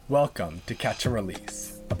Welcome to Catch and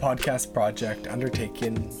Release, a podcast project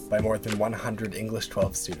undertaken by more than 100 English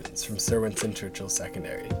 12 students from Sir Winston Churchill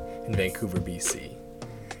Secondary in Vancouver, BC.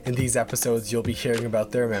 In these episodes, you'll be hearing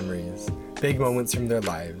about their memories, big moments from their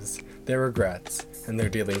lives, their regrets, and their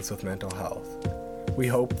dealings with mental health. We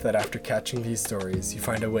hope that after catching these stories, you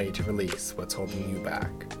find a way to release what's holding you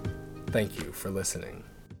back. Thank you for listening.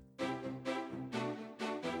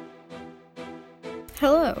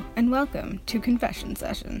 Hello, and welcome to Confession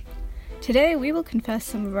Session. Today we will confess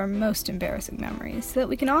some of our most embarrassing memories so that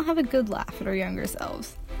we can all have a good laugh at our younger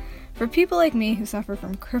selves. For people like me who suffer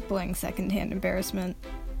from crippling secondhand embarrassment,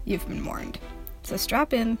 you've been warned. So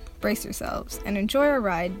strap in, brace yourselves, and enjoy our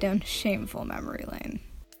ride down shameful memory lane.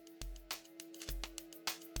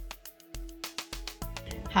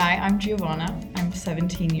 Hi, I'm Giovanna. I'm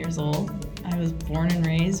 17 years old. I was born and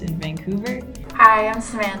raised in Vancouver. Hi, I'm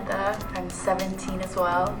Samantha. I'm 17 as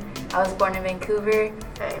well. I was born in Vancouver.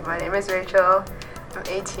 Hey, my name is Rachel. I'm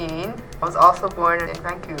 18. I was also born in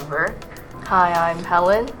Vancouver. Hi, I'm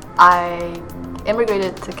Helen. I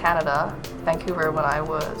immigrated to Canada, Vancouver, when I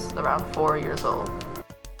was around 4 years old.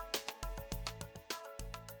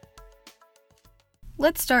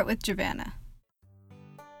 Let's start with Giovanna.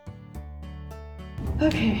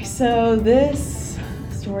 Okay, so this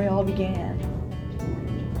story all began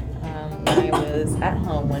when I was at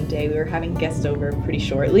home one day. We were having guests over pretty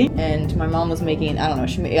shortly, and my mom was making, I don't know,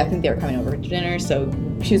 I think they were coming over to dinner, so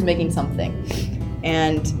she was making something.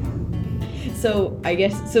 And so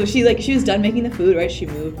she was done making the food, right? She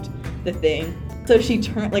moved the thing. So she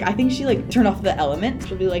turned off the element.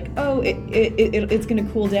 She'll be like, oh, it's gonna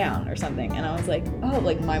cool down or something. And I was like, oh,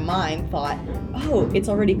 like my mind thought, oh, it's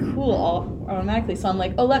already cool automatically. So I'm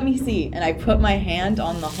like, oh, let me see. And I put my hand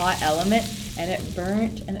on the hot element, and it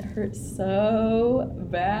burnt, and it hurt so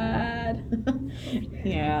bad.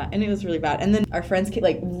 Yeah, and it was really bad. And then our friends came,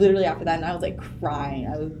 like, literally after that, and I was, like, crying.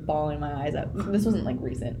 I was bawling my eyes out. This wasn't, like,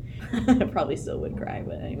 recent. I probably still would cry,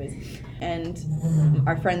 but anyways. And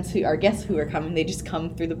our guests who were coming, they just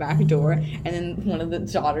come through the back door, and then one of the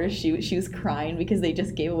daughters, she was crying because they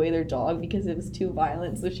just gave away their dog because it was too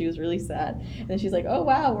violent, so she was really sad. And then she's like, oh,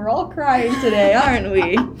 wow, we're all crying today, aren't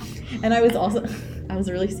we? And I was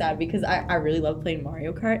really sad because I really love playing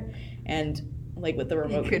Mario Kart, and like with the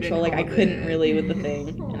remote control, like I couldn't really with the thing,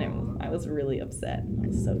 and I was really upset. I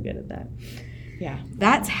was so good at that. Yeah,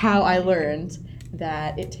 that's how I learned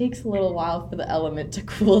that it takes a little while for the element to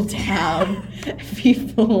cool down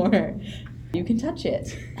before you can touch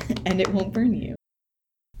it, and it won't burn you.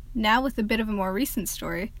 Now with a bit of a more recent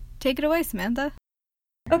story, take it away, Samantha.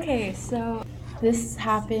 Okay, so this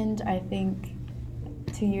happened, I think,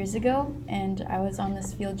 2 years ago, and I was on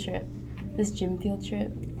this gym field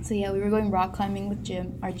trip. So yeah, we were going rock climbing with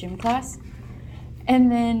our gym class.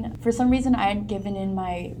 And then for some reason I had given in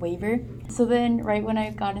my waiver. So then right when I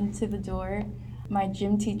got into the door, my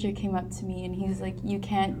gym teacher came up to me and he was like, you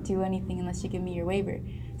can't do anything unless you give me your waiver.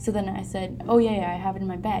 So then I said, oh yeah, I have it in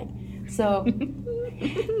my bag. So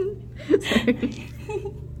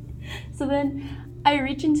so then I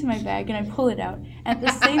reach into my bag and I pull it out. At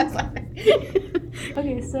the same time,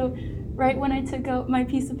 okay, so right when I took out my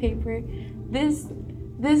piece of paper, this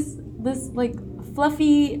like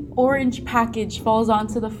fluffy orange package falls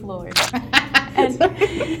onto the floor. And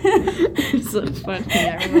It's so funny.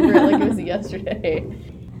 I remember it like it was yesterday.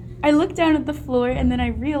 I looked down at the floor and then I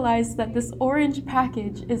realized that this orange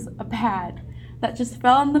package is a pad that just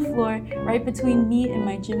fell on the floor right between me and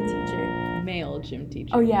my gym teacher. Male gym teacher.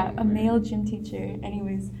 Oh yeah, a male gym teacher.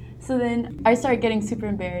 Anyways, so then I started getting super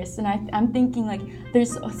embarrassed, and I'm thinking like,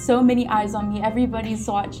 there's so many eyes on me, everybody's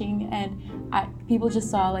watching, and people just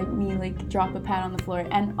saw like me like drop a pad on the floor.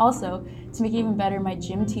 And also, to make it even better, my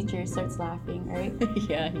gym teacher starts laughing, right?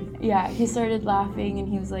 Yeah, he started laughing, and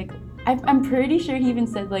he was like, I'm pretty sure he even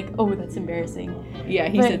said like, oh, that's embarrassing. Yeah,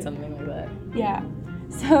 he said something like that. Yeah.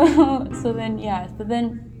 So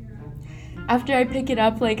then after I pick it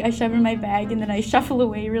up, like I shove it in my bag and then I shuffle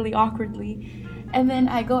away really awkwardly. And then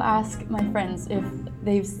I go ask my friends if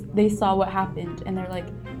they saw what happened, and they're like,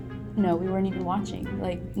 no, we weren't even watching.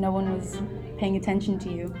 Like no one was paying attention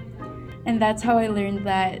to you. And that's how I learned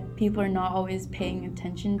that people are not always paying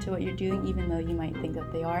attention to what you're doing, even though you might think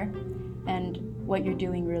that they are. And what you're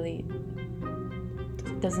doing really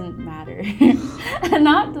doesn't matter.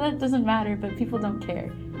 Not that it doesn't matter, but people don't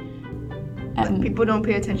care. Like, people don't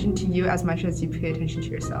pay attention to you as much as you pay attention to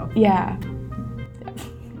yourself. Yeah.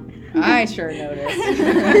 I sure noticed.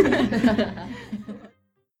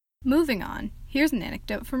 Moving on, here's an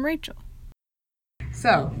anecdote from Rachel.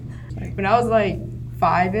 So, when I was like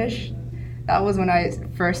 5-ish, that was when I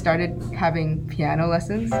first started having piano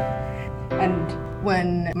lessons. And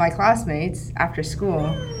when my classmates, after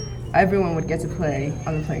school, everyone would get to play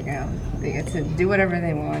on the playground. They get to do whatever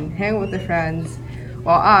they want, hang with their friends,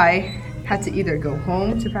 while I had to either go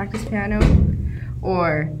home to practice piano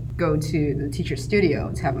or go to the teacher's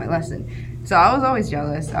studio to have my lesson. So I was always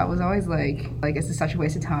jealous. I was always like this is such a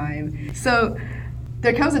waste of time. So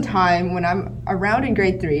there comes a time when I'm around in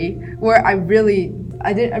grade 3 where I really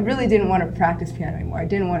didn't want to practice piano anymore. I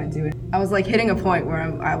didn't want to do it. I was like hitting a point where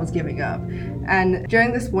I was giving up. And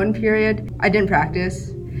during this one period, I didn't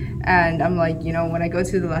practice. And I'm like, when I go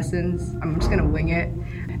to the lessons, I'm just gonna wing it.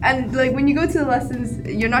 And like when you go to the lessons,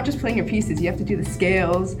 you're not just playing your pieces, you have to do the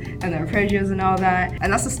scales and the arpeggios and all that.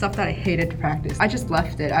 And that's the stuff that I hated to practice. I just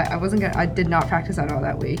left it. I did not practice at all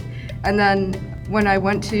that week. And then when I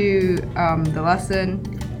went to the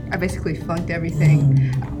lesson, I basically flunked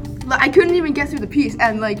everything. I couldn't even get through the piece,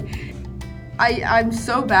 and like I'm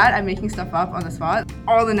so bad at making stuff up on the spot.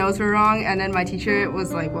 All the notes were wrong, and then my teacher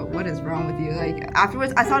was like, what is wrong with you? Like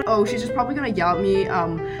afterwards, I thought, oh, she's just probably gonna yell at me.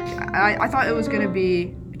 I thought it was gonna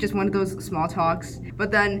be just one of those small talks, but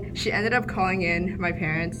then she ended up calling in my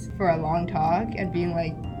parents for a long talk and being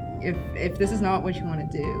like, if this is not what you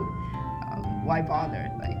want to do, why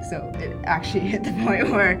bother? Like, so it actually hit the point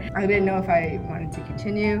where I didn't know if I wanted to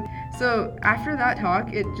continue. So after that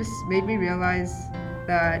talk, it just made me realize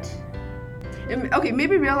that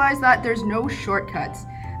there's no shortcuts.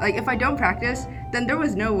 Like if I don't practice, then there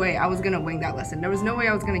was no way I was gonna wing that lesson. There was no way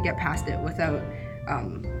I was gonna get past it without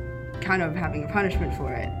kind of having a punishment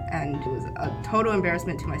for it. And it was a total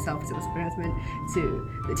embarrassment to myself. It was embarrassment to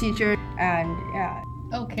the teacher, and yeah.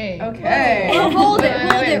 Okay. Well, hold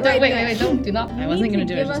it. Wait, do not. I wasn't gonna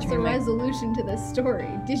do it. Give us a resolution to this story.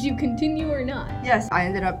 Did you continue or not? Yes, I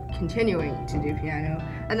ended up continuing to do piano.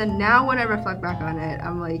 And then now when I reflect back on it,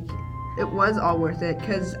 I'm like, it was all worth it,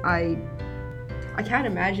 because I can't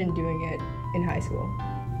imagine doing it in high school.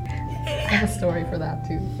 I have a story for that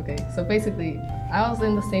too. Okay, so basically, I was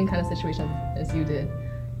in the same kind of situation as you did.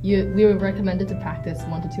 We were recommended to practice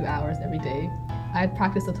 1 to 2 hours every day. I'd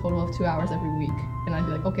practice a total of 2 hours every week, and I'd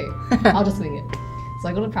be like, okay, I'll just wing it. So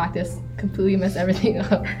I go to practice, completely mess everything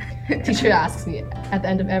up. Teacher asks me at the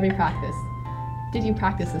end of every practice, did you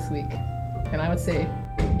practice this week? And I would say,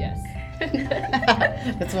 yes.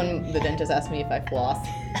 That's when the dentist asked me if I flossed.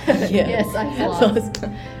 Yes, I flossed.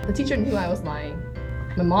 The teacher knew I was lying.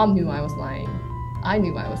 My mom knew I was lying. I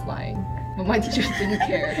knew I was lying. But my teachers didn't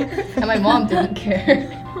care. And my mom didn't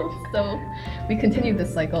care. So we continued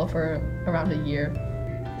this cycle for around a year.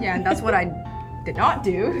 Yeah, and that's what I did not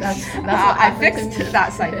do. That's what I fixed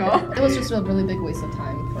that cycle. It was just a really big waste of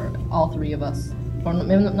time for all three of us. Or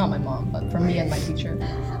maybe not my mom, but for me and my teacher.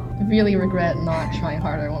 I really regret not trying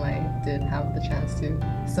harder when I did have the chance to.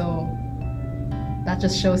 So that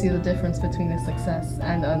just shows you the difference between a success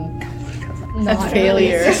and a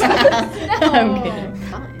failure. I'm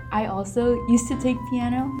kidding. I also used to take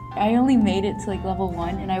piano. I only made it to like level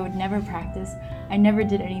 1 and I would never practice. I never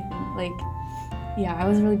did anything. I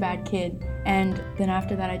was a really bad kid. And then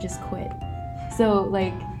after that I just quit. So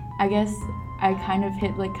I guess I kind of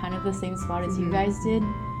hit kind of the same spot as you guys did.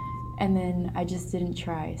 And then I just didn't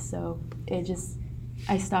try. So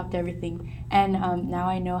I stopped everything. And now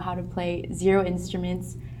I know how to play 0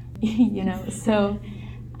 instruments, so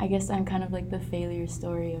I guess I'm kind of the failure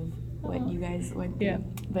story of what you guys went through. Yeah.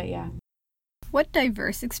 But yeah. What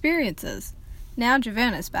diverse experiences. Now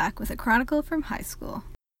Giovanna's back with a chronicle from high school.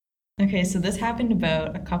 Okay, so this happened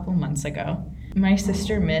about a couple months ago. My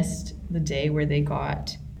sister missed the day where they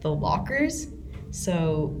got the lockers.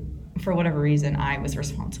 So for whatever reason, I was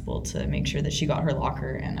responsible to make sure that she got her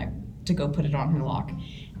locker and to go put it on her lock.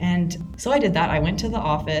 And so I did that. I went to the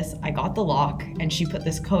office, I got the lock, and she put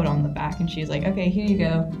this code on the back and she was like, okay, here you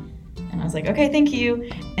go. And I was like, okay, thank you.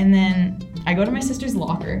 And then I go to my sister's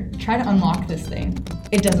locker, try to unlock this thing.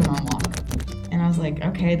 It doesn't unlock. And I was like,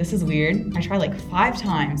 okay, this is weird. I try 5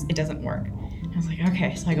 times, it doesn't work. And I was like,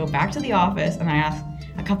 okay. So I go back to the office and I asked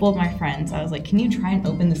a couple of my friends, I was like, can you try and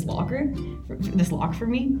open this lock for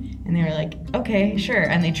me? And they were like, okay, sure.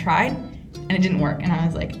 And they tried and it didn't work. And I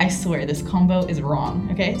was like, I swear this combo is wrong,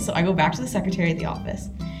 okay? So I go back to the secretary at the office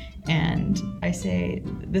and I say,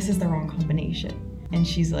 this is the wrong combination. And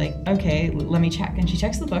she's like, okay, let me check. And she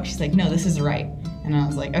checks the book. She's like, no, this is right. And I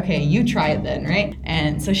was like, okay, you try it then, right?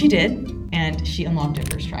 And so she did, and she unlocked it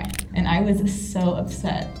first try. And I was so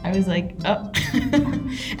upset. I was like, oh.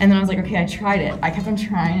 And then I was like, okay, I tried it. I kept on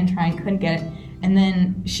trying, couldn't get it. And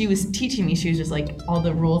then she was teaching me, she was just like, all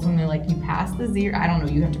the rules, and they're like, you pass the 0, I don't know,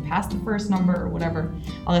 you have to pass the first number or whatever,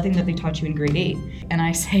 all the things that they taught you in grade 8. And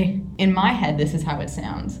I say, in my head, this is how it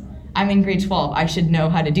sounds. I'm in grade 12, I should know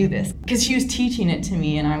how to do this. because she was teaching it to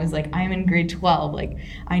me, and I was like, I'm in grade 12, like,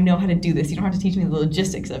 I know how to do this. You don't have to teach me the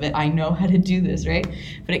logistics of it. I know how to do this, right?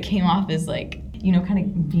 But it came off as like, you know, kind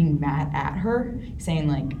of being mad at her, saying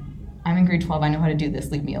like, I'm in grade 12, I know how to do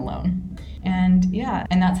this, leave me alone. And yeah,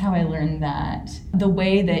 and that's how I learned that the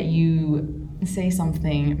way that you say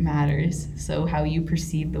something matters. So how you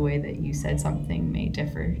perceive the way that you said something may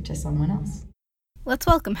differ to someone else. Let's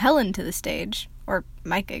welcome Helen to the stage, or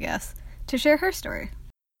Mike, I guess, to share her story.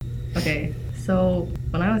 Okay, so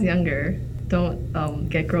when I was younger, don't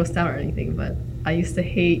get grossed out or anything, but I used to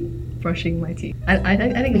hate brushing my teeth. I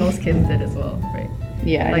think most kids did as well, right?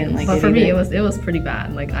 Yeah, I didn't like but it for either. me, it was pretty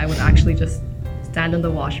bad. Like, I would actually just stand in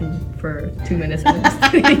the washroom for 2 minutes and then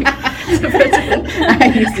just leave.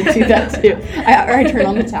 I used to do that too. I turn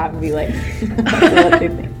on the tap and be like, what they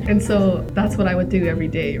think. And so that's what I would do every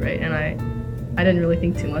day, right? And I didn't really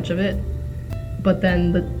think too much of it. But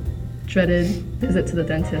then the dreaded visit to the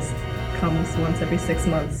dentist comes once every 6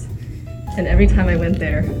 months. And every time I went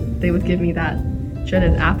there, they would give me that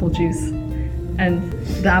dreaded apple juice. And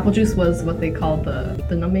the apple juice was what they called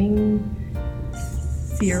the numbing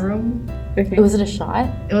serum. Okay. Was it a shot?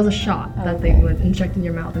 It was a shot that they would inject in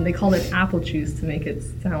your mouth, and they called it apple juice to make it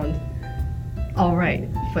sound all right.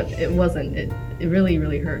 But it wasn't. It really,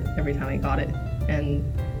 really hurt every time I got it. And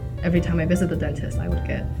every time I visit the dentist, I would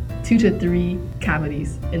get 2 to 3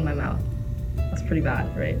 cavities in my mouth. That's pretty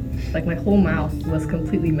bad, right? Like, my whole mouth was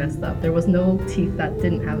completely messed up. There was no teeth that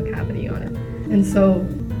didn't have a cavity on it. And so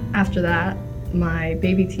after that, my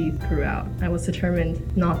baby teeth grew out. I was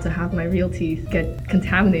determined not to have my real teeth get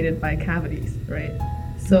contaminated by cavities, right?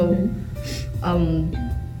 So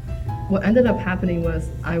what ended up happening was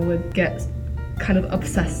I would get kind of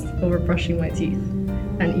obsessed over brushing my teeth.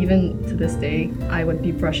 And even to this day, I would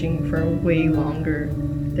be brushing for way longer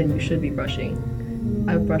than you should be brushing.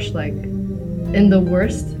 I would brush like, in the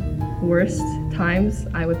worst times,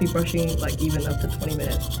 I would be brushing like even up to 20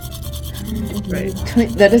 minutes. Right.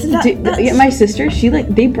 That doesn't do. My sister,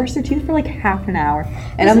 they brush their teeth for like half an hour,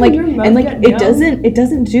 and I'm like, and like it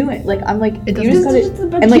doesn't do it. Like, I'm like, you just got it,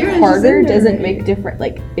 and like harder doesn't make different.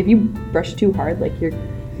 Like, if you brush too hard, like your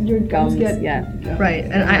gums, Right,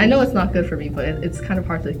 and I know it's not good for me, but it's kind of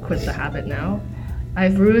hard to quit the habit now.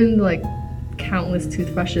 I've ruined like countless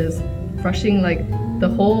toothbrushes. Brushing, like, the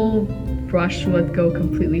whole brush would go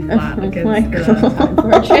completely flat against the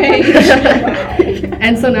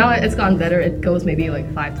and so now it's gotten better. It goes maybe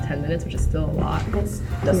like 5 to 10 minutes, which is still a lot. That's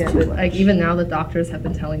too much. Like, even now the doctors have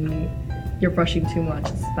been telling me you're brushing too much,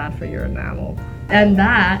 it's bad for your enamel. And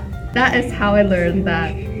that is how I learned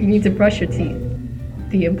that you need to brush your teeth.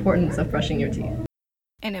 The importance of brushing your teeth.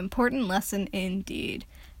 An important lesson indeed.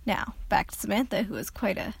 Now, back to Samantha, who has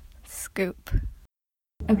quite a scoop.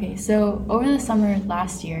 Okay, so over the summer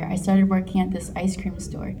last year, I started working at this ice cream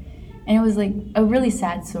store. And it was like a really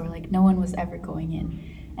sad store, like no one was ever going in.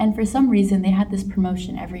 And for some reason, they had this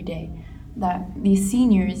promotion every day that these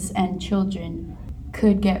seniors and children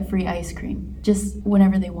could get free ice cream just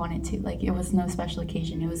whenever they wanted to. Like, it was no special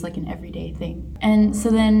occasion, it was like an everyday thing. And so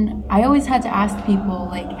then I always had to ask people,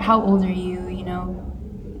 like, how old are you, you know?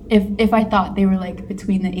 If I thought they were like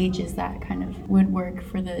between the ages that kind of would work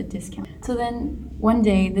for the discount. So then one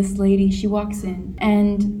day this lady, she walks in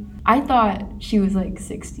and I thought she was like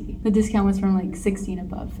 60. The discount was from like 60 and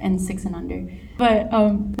above and 6 and under. But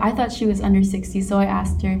I thought she was under 60, so I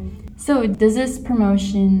asked her, so does this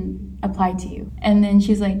promotion apply to you? And then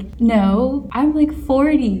she's like, no, I'm like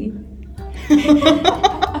 40.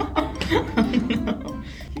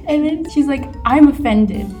 And then she's like, I'm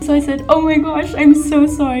offended. So I said, oh my gosh, I'm so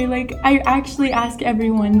sorry. Like, I actually ask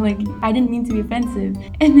everyone, like, I didn't mean to be offensive.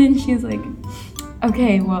 And then she's like,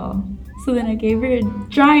 okay, well. So then I gave her a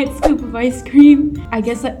giant scoop of ice cream. I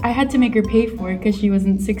guess I had to make her pay for it because she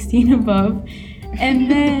wasn't 16 above.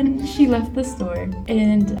 And then she left the store.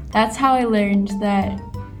 And that's how I learned that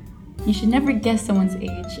you should never guess someone's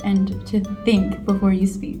age and to think before you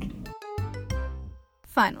speak.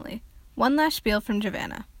 Finally, one last spiel from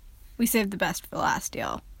Giovanna. We saved the best for last,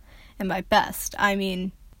 y'all. And by best, I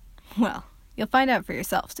mean, well, you'll find out for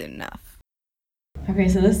yourself soon enough. Okay,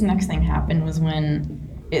 so this next thing happened was when,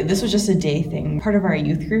 this was just a day thing. Part of our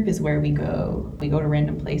youth group is where we go to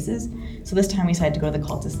random places. So this time we decided to go to the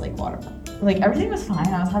Cultus Lake Water Park. Like, everything was fine,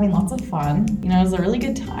 I was having lots of fun. You know, it was a really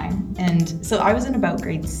good time. And so I was in about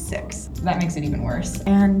grade 6. That makes it even worse.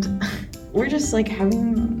 And we're just like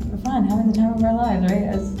having fun, having the time of our lives, right?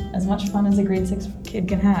 As much fun as a grade 6 kid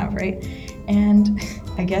can have, right? And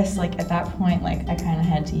I guess like at that point, like I kind of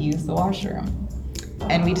had to use the washroom.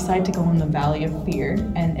 And we decided to go on the Valley of Fear.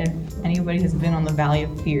 And if anybody has been on the Valley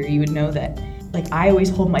of Fear, you would know that like I always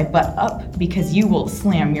hold my butt up because you will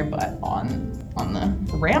slam your butt on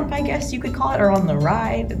the ramp, I guess you could call it, or on the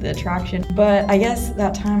ride, the attraction. But I guess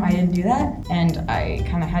that time I didn't do that, and I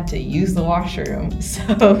kind of had to use the washroom.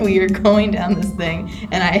 So we were going down this thing,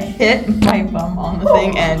 and I hit my bum on the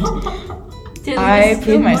thing, and I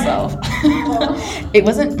peed myself. It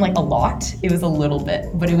wasn't like a lot, it was a little bit,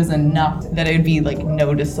 but it was enough that it would be like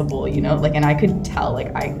noticeable, you know, like, and I could tell,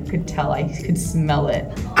 I could smell it.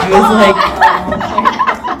 I was like,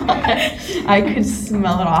 I could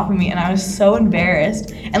smell it off of me, and I was so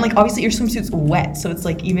embarrassed. And like, obviously your swimsuit's wet, so it's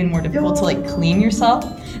like even more difficult to like clean yourself.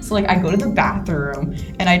 So like, I go to the bathroom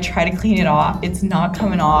and I try to clean it off. It's not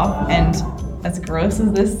coming off, and as gross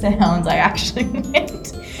as this sounds, I actually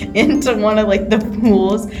went into one of like the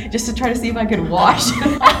pools just to try to see if I could wash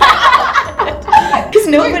it. Because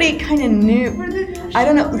nobody kind of knew. I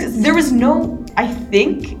don't know, because there was no, I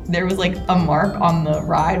think there was like a mark on the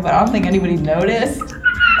ride, but I don't think anybody noticed.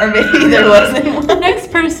 Or maybe there wasn't one. The next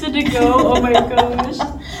person to go, oh my gosh.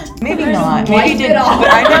 Maybe not. Maybe didn't. But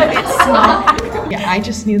I know it smelled. Yeah, I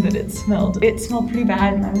just knew that it smelled. It smelled pretty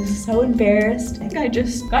bad, and I was so embarrassed. I think I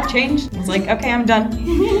just got changed. I was like, okay, I'm done.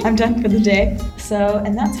 I'm done for the day. So,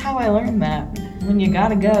 and that's how I learned that when you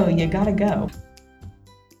gotta go, you gotta go.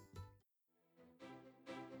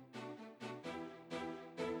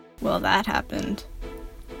 Well, that happened.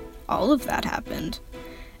 All of that happened.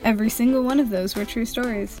 Every single one of those were true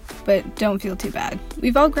stories. But don't feel too bad.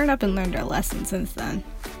 We've all grown up and learned our lessons since then.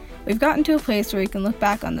 We've gotten to a place where we can look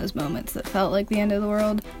back on those moments that felt like the end of the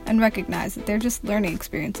world and recognize that they're just learning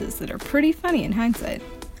experiences that are pretty funny in hindsight.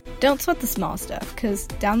 Don't sweat the small stuff, because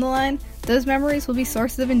down the line, those memories will be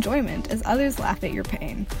sources of enjoyment as others laugh at your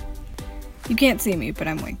pain. You can't see me, but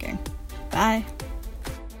I'm winking. Bye.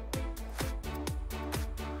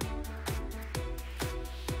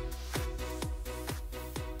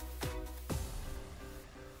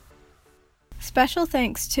 Special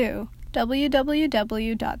thanks to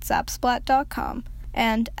www.zapsplat.com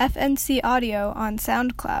and FNC Audio on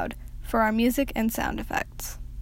SoundCloud for our music and sound effects.